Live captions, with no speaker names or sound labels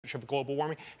percentage of global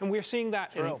warming. And we're seeing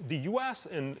that in the US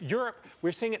and Europe.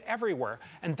 We're seeing it everywhere.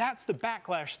 And that's the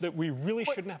backlash that we really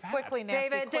shouldn't have had. Quickly,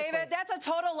 Nancy, David, that's a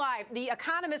total lie. The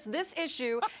Economist, this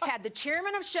issue, had the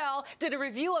chairman of Shell, did a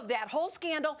review of that whole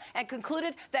scandal and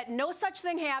concluded that no such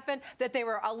thing happened, that they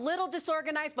were a little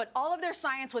disorganized, but all of their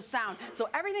science was sound. So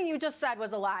everything you just said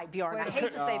was a lie, Bjorn. I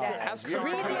hate to say that.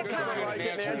 Read the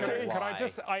Economist. Could I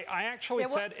just, I actually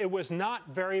said it was not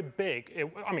very big.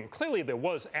 I mean, clearly there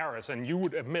was errors, and you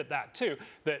would admit that too,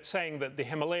 that saying that the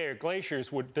Himalaya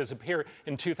glaciers would disappear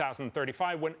in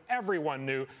 2035 when everyone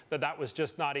knew that that was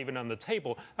just not even on the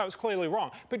table. That was clearly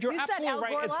wrong. But you're absolutely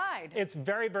right. Gore lied. It's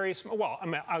very, very small. Well, I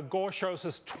mean, Gore shows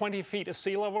us 20 feet of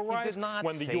sea level rise. He did not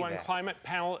when the say UN that. climate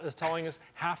panel is telling us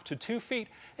 1/2 to 2 feet.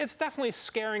 It's definitely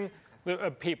scaring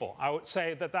the people. I would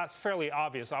say that that's fairly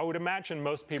obvious. I would imagine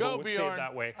most people would see it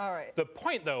that way. All right. The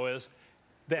point, though, is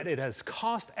that it has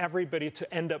cost everybody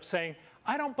to end up saying,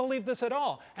 I don't believe this at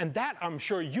all. And that, I'm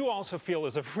sure you also feel,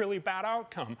 is a really bad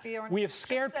outcome. Bjorn, we have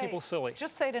scared people silly.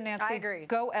 Just say to Nancy, I agree.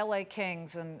 go LA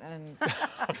Kings and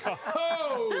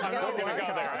Oh, I'm not going to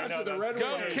go there. I know the that's Red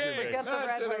good. Wings. Get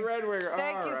the Red Wings.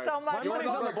 Thank you so much.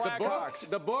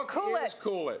 The book is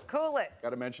Cool It. Cool It. Got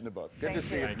to mention the book. Good to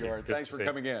see you, Bjorn. Good Thanks to for see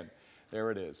coming in. There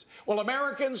it is. Well,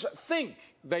 Americans think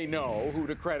they know who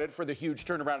to credit for the huge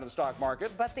turnaround in the stock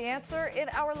market. But the answer in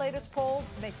our latest poll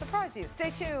may surprise you. Stay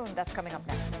tuned. That's coming up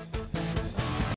next.